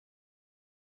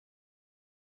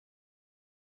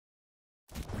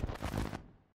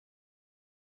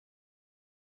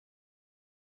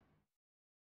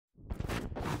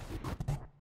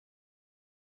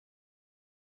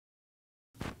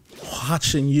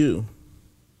watching you.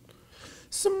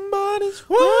 Somebody's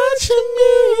watching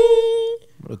me.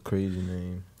 What a crazy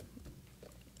name.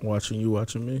 Watching you,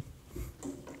 watching me.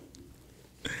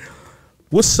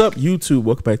 What's up, YouTube?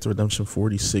 Welcome back to Redemption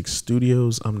 46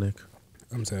 Studios. I'm Nick.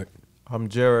 I'm Zach. I'm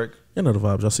Jarek. You know the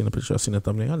vibes. Y'all seen the picture. Y'all seen the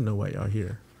thumbnail. I know why y'all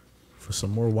here. For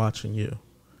some more watching you.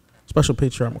 Special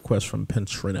Patreon request from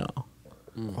Pentrinel.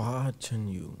 Hua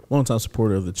Chenyu. Long-time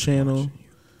supporter of the channel.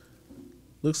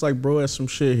 Looks like bro has some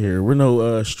shit here. We're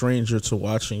no stranger to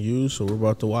watching you, so we're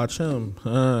about to watch him.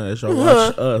 As y'all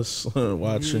watch us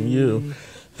watching you.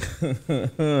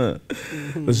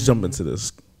 Let's jump into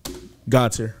this.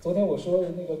 God's here. 昨天我说的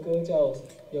那个歌叫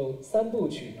有三部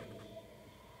曲，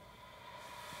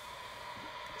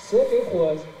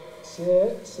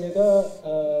写的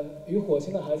与火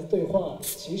星的孩子对话，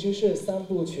其实是三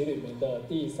部曲里面的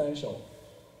第三首。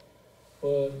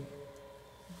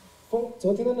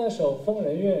昨天的那首《疯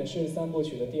人院》是三部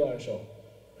曲的第二首。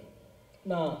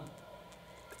那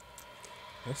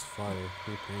That's fire.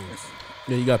 Good things.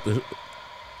 Yeah, you got the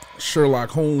Sherlock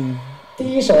Holmes.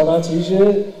 第一首呢，其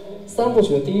实三部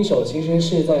曲的第一首其实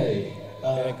是在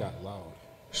That got loud.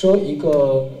 说一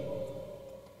个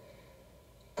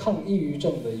抗抑郁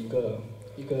症的一个。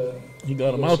You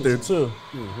got him out there too.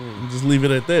 You just leave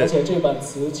it at 而 that. 且这版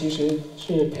词其实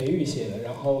是裴玉写的，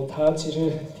然后他其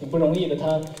实挺不容易的。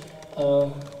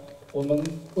我们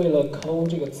为了抠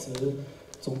这个词，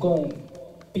总共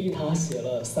逼他写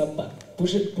了3版，不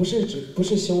是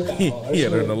修改哦，而 Yeah,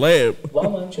 they're in the 是 lab.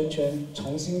 完完全全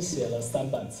重新写了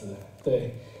3版词。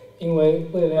对，因为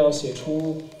为了要写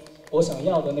出我想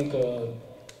要的那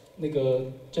个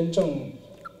真正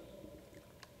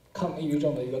抗抑郁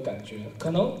症的一个感觉，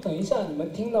可能等一下你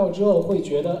们听到之后会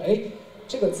觉得，哎，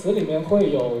这个词里面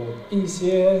会有一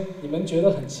些你们觉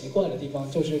得很奇怪的地方，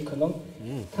就是可能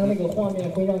它那个画面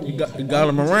会让你 You 很 got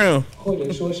him 难理解 around. 或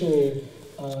者说是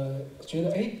觉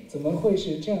得哎怎么会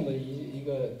是这样的一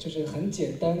个就是很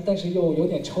简单但是又有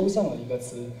点抽象的一个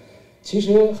词。其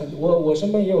实我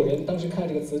身边也有人当时看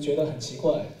这个词觉得很奇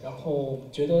怪，然后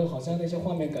觉得好像那些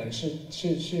画面感是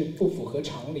不符合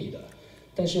常理的。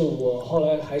但是我后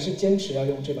来还是坚持要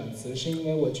用这版词，是因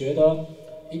为我觉得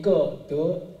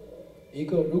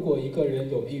如果一个人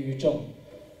有抑郁症，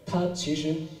他其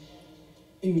实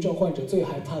抑郁症患者最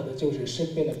害怕的就是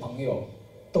身边的朋友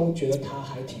都觉得他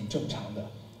还挺正常的，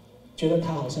觉得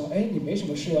他好像哎你没什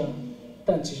么事啊，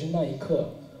但其实那一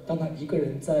刻，当他一个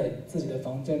人在自己的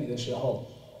房间里的时候，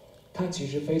他其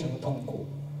实非常的痛苦，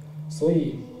所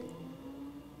以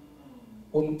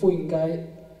我们不应该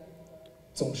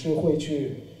总是会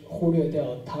去忽略掉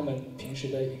他们平时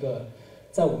的一个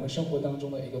在我们生活当中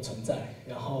的一个存在，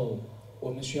然后我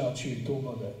们需要去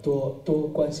多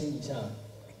关心一下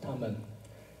他们，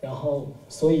然后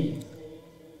所以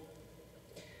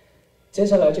接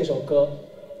下来这首歌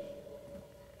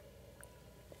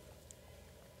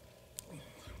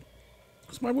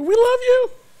We love you.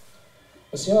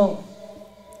 我希望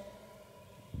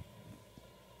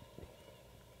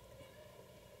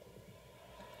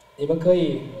你们可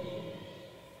以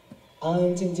安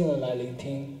安静静的来聆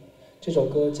听。这首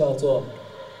歌叫做《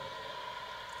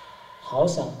好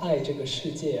想爱这个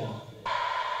世界啊》。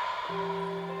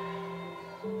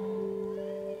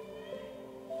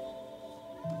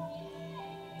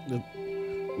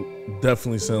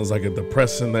Definitely sounds like a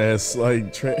depressing ass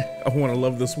like I want to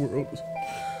love this world.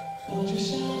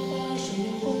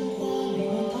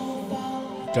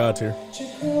 God here.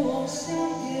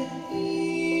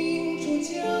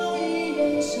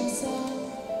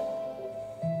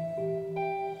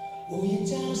 屋檐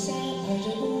脚下排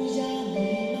着乌鸦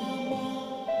密麻麻，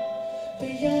被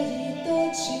压抑的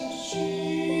情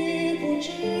绪不知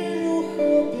如何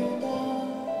表达。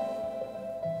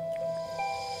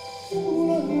无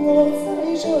论我在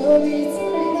这里，在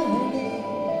哪里，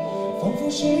仿佛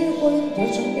失魂的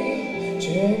证明，却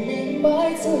明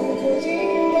白此刻应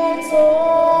该做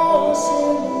些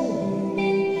努力。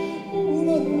无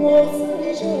论我在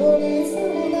这里，在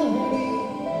哪里，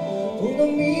不能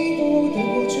弥补的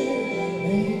过去。每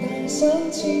当想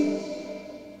起，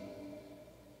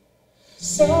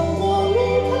想过离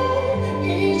开，以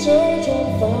这种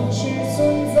方式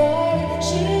存在，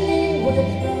是因为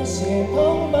那些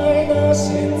旁白，那些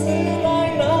自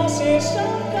来，那些伤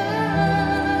害。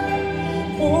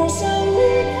不想离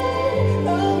开，当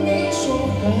你说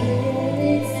还有你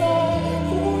在，忽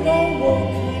然我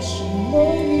开始莫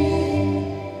名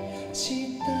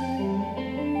期待。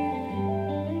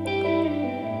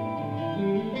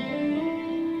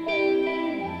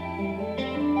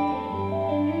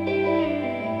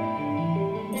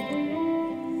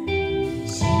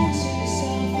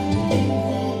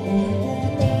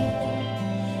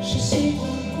习惯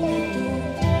孤独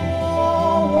的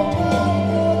我不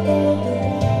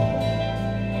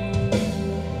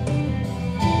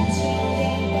强调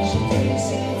把手推下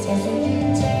才算赢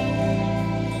家，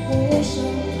无声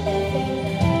的反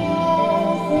抗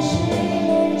何时能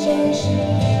展示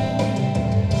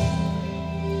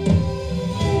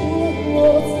无论我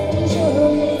在这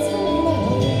里在哪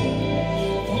里，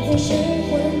仿佛是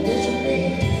魂的证明，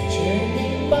却明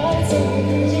白曾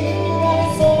因爱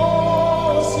做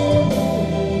些努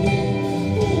力。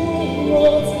无论我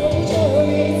在这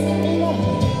里在哪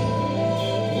里，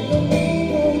不能弥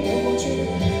补的过去，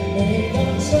每当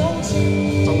想起。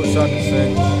 I wish I could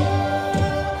sing.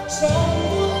 想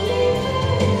我离开，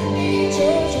以这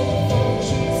种方式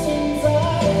存在，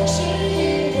是因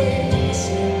为那些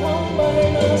旁白，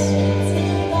那些自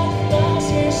大，那些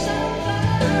伤害。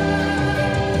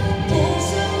不想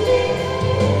离开，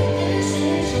也许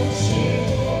就是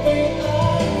我被爱，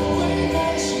会开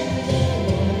始的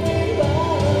未来。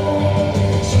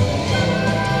想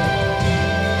爱，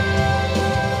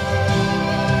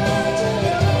这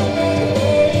样被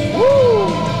回答。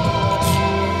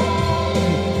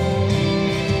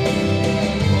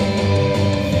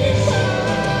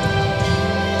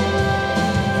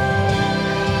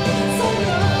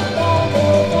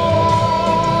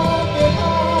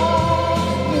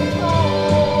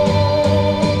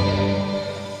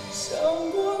 想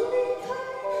过离开，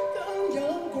当阳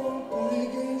光摆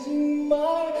个阴霾，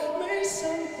没想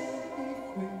到你会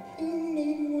因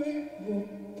为我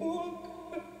不改。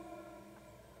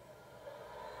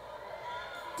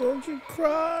 Don't you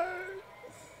cry.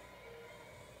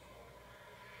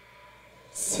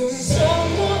 曾想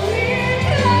过离开。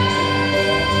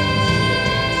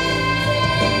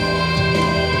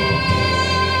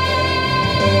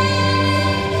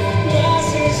 那些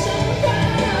伤害，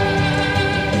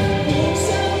不想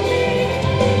离开，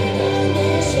当你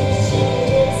双手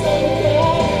摊开，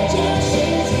这世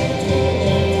界突然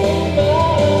空白。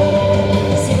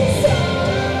So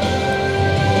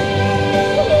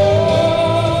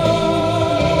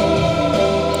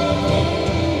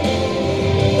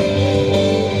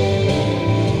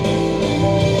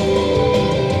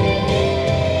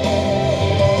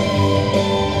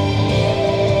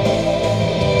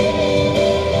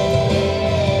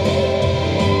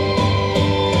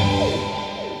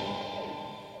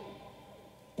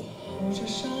抱着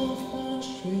沙发，睡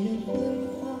眼昏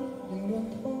花，凌乱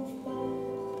头发。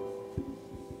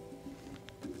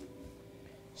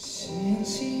夕阳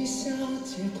西下，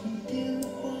接通电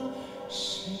话，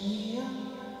是你呀。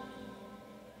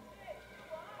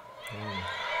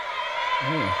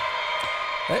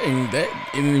 That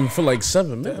didn't even feel like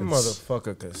 7 minutes. That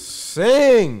motherfucker could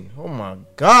sing. Oh my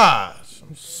gosh.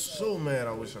 I'm so mad.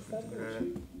 I wish I could do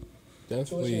that.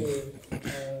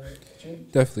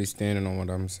 Definitely standing on what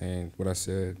I'm saying, what I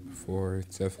said before.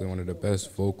 It's definitely one of the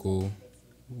best vocal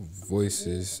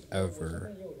voices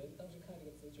ever.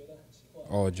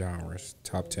 All genres,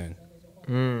 top 10.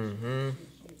 I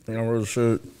real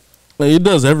shit. Like, he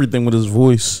does everything with his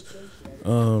voice.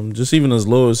 Just even as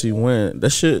low as he went. That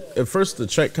shit, at first the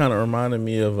track kind of reminded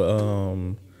me of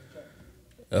an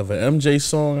MJ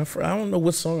song. I don't know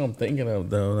what song I'm thinking of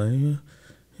though.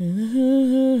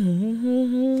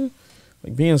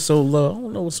 Like being so low. I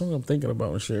don't know what song I'm thinking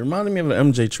about and shit. It reminded me of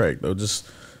an MJ track though. Just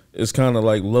it's kind of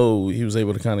like low. He was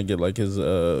able to kind of get like his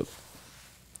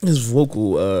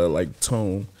vocal like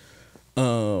tone.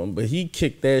 But he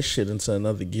kicked that shit into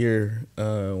another gear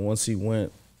once he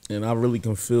went. And I really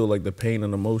can feel like the pain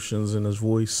and emotions in his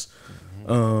voice.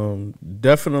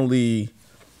 Definitely,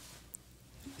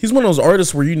 he's one of those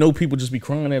artists where you know people just be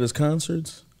crying at his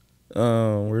concerts.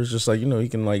 Where it's just like, you know, he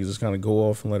can like just kind of go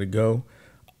off and let it go.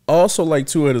 Also, like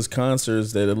too at his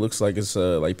concerts that it looks like it's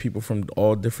like people from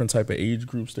all different type of age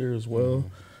groups there as well.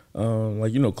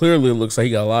 Like, you know, clearly it looks like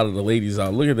he got a lot of the ladies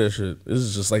out. Look at that shit. This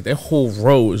is just like that whole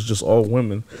row is just all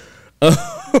women.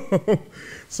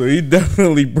 So he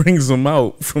definitely brings them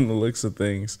out from the looks of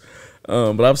things.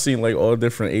 But I've seen like all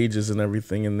different ages and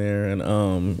everything in there.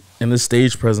 And his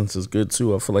stage presence is good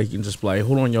too. I feel like he can just be like,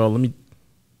 hold on, y'all, let me.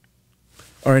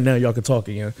 All right, now y'all can talk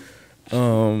again.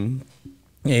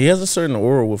 Yeah, he has a certain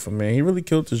aura with him, man. He really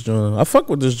killed this joint. I fuck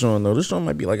with this joint though. This joint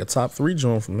might be like a top 3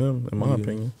 joint from him, in my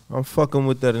opinion. I'm fucking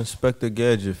with that Inspector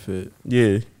Gadget fit.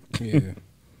 Yeah. Yeah,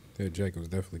 that jacket was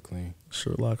definitely clean.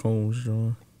 Sherlock Holmes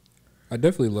joint. I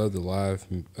definitely love the live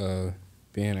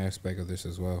band aspect of this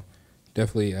as well.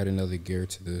 Definitely add another gear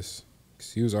to this,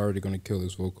 because he was already going to kill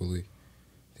this vocally.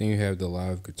 Then you have the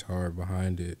live guitar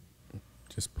behind it.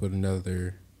 Just put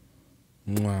another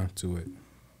mwah to it.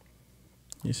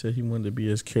 He said he wanted to be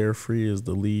as carefree as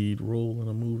the lead role in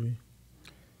a movie.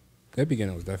 That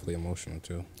beginning was definitely emotional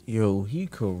too. Yo, he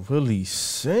could really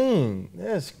sing.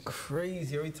 That's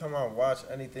crazy. Every time I watch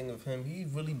anything of him, he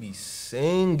really be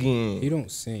singing. He don't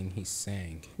sing, he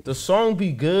sang. The song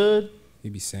be good, He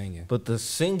be singing. but the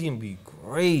singing be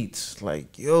great.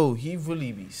 Like, yo, he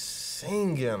really be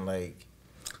singing. Like,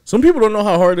 Some people don't know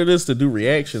how hard it is to do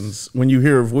reactions when you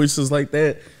hear voices like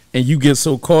that and you get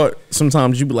so caught.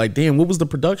 Sometimes you be like, damn, what was the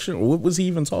production? Or what was he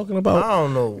even talking I about?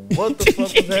 don't know what the fuck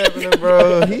was happening,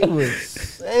 bro. He was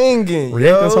singing,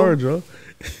 Reacting's yo. hard, Joe.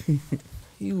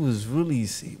 He was really,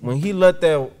 when he let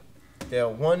that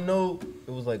one note,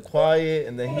 it was like quiet,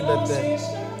 and then he let that.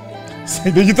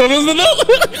 Did you thought it was the note?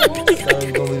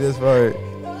 It's gonna be this part.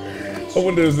 I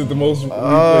wonder, is it the most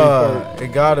replayed part?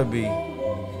 It gotta be.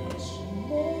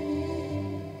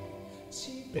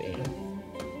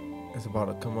 It's about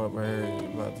to come up right here.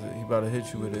 He about to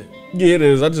hit you with it. Yeah, it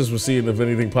is. I just was seeing if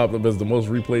anything popped up as the most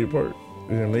replayed part.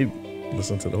 And they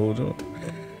listen to the whole joint.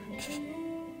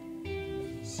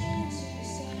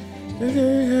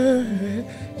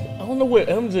 I don't know what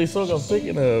MJ song I'm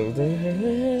thinking of.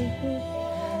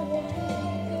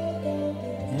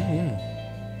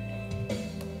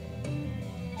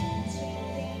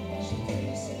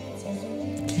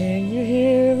 Can you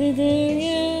hear everything?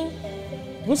 Yeah.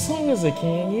 What song is it?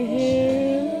 Can you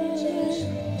hear?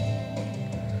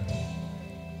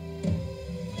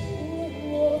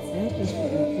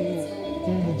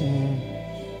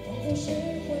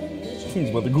 He's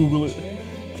about to Google it.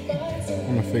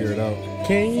 I'm gonna figure it out.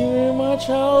 Can you hear my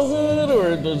childhood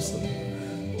or just?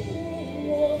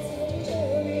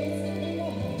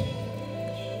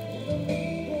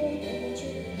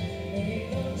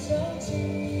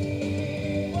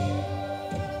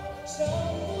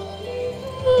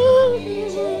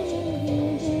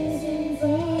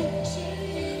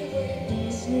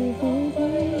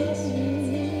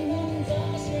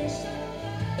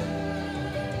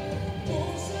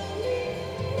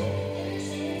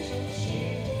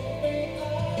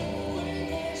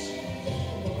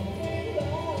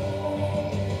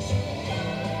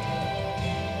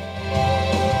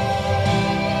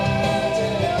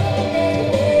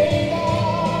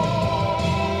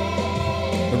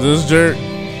 This jerk.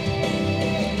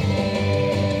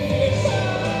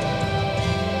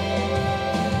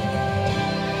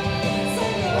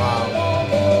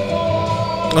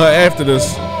 After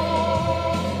this,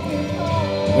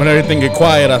 when everything get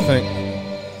quiet, I think.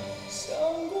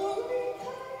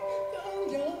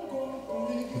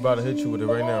 He about to hit you with it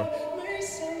right now.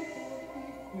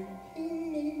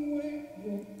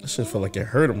 That shit felt like it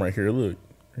hurt him right here. Look,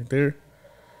 right there.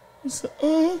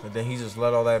 And then he just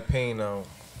let all that pain out.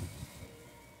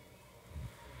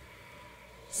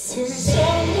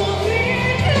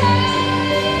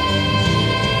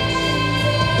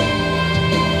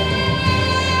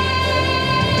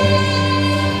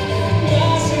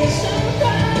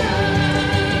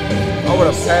 I would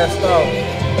have passed out.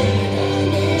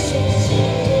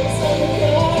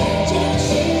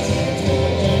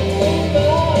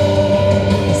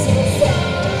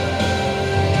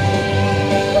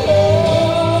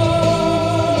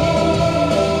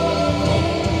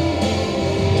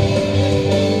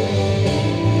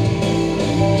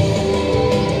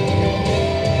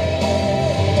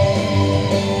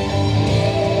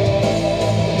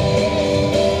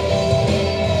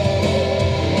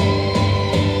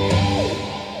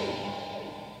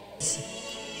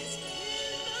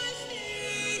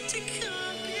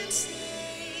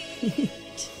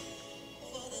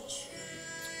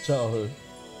 Childhood.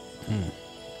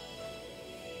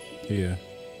 Yeah.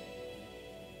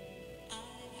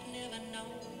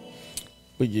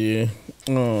 But yeah,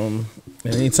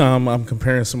 anytime I'm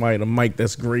comparing somebody to Mike,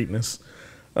 that's greatness.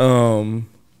 But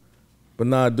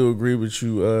nah, I do agree with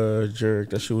you,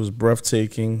 Jarek. That shit was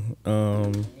breathtaking.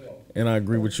 And I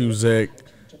agree with you, Zach.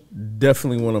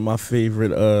 Definitely one of my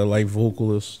favorite like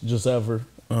vocalists just ever.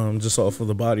 Just off of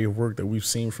the body of work that we've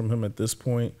seen from him at this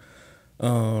point.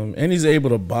 And he's able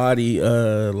to body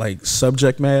like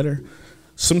subject matter.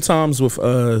 Sometimes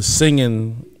with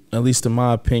singing, at least in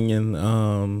my opinion,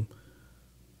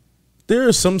 there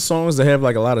are some songs that have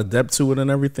like a lot of depth to it and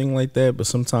everything like that, but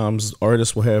sometimes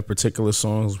artists will have particular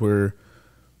songs where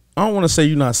I don't want to say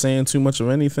you're not saying too much of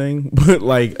anything, but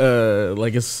like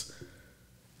it's,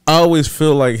 I always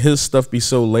feel like his stuff be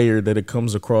so layered that it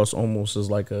comes across almost as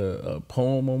like a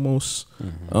poem almost.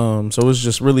 Mm-hmm. So it's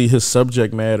just really his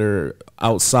subject matter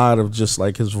outside of just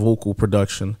like his vocal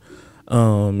production.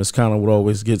 It's kind of what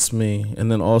always gets me.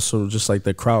 And then also just like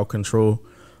the crowd control.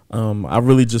 I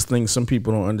really just think some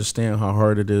people don't understand how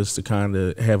hard it is to kind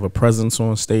of have a presence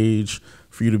on stage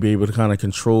for you to be able to kind of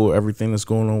control everything that's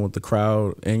going on with the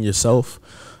crowd and yourself.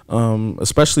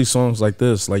 Especially songs like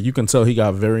this. Like you can tell he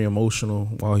got very emotional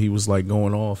while he was like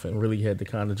going off, and really had to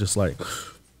kind of just like,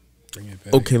 Bring it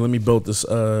back. okay, let me build this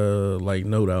like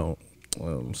note out.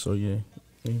 So yeah,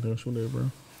 anything else with that, bro?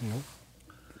 Nope.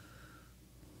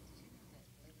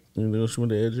 Anything else with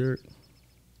the edge, Eric?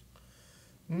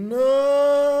 No.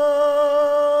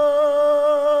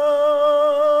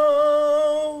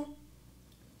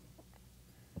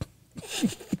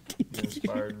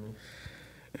 Inspired me.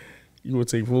 You would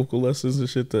take vocal lessons and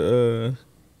shit to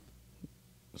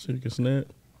so you can snap.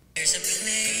 There's a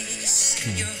place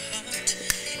in your heart,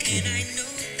 and I know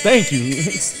Thank you.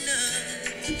 it's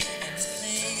love. And this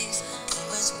place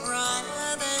was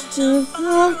brighter than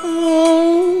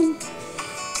tomorrow.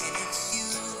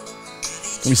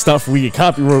 Let me stop before we get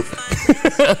copyright.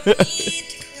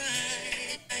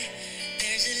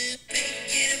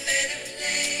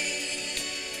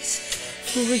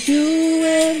 For you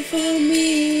and for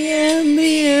me and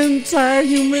the entire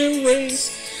human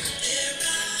race.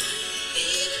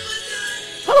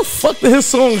 How the fuck did his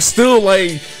song still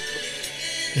like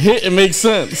hit and make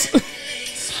sense?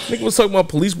 Nigga was talking about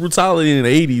police brutality in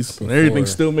the 80s and everything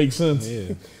still makes sense.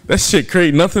 Yeah. That shit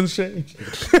crazy. Nothing's changed.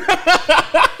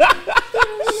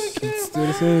 It's still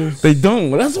the same. They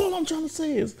don't. That's all I'm trying to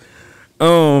say is,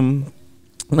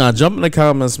 nah, jump in the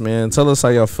comments, man. Tell us how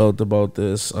y'all felt about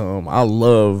this. I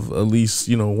love at least,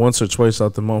 once or twice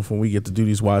out the month when we get to do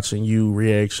these watching you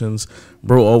reactions.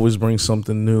 Bro always brings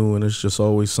something new, and it's just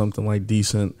always something like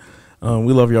decent.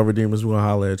 We love y'all, Redeemers. We're gonna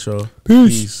holler at y'all.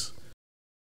 Peace.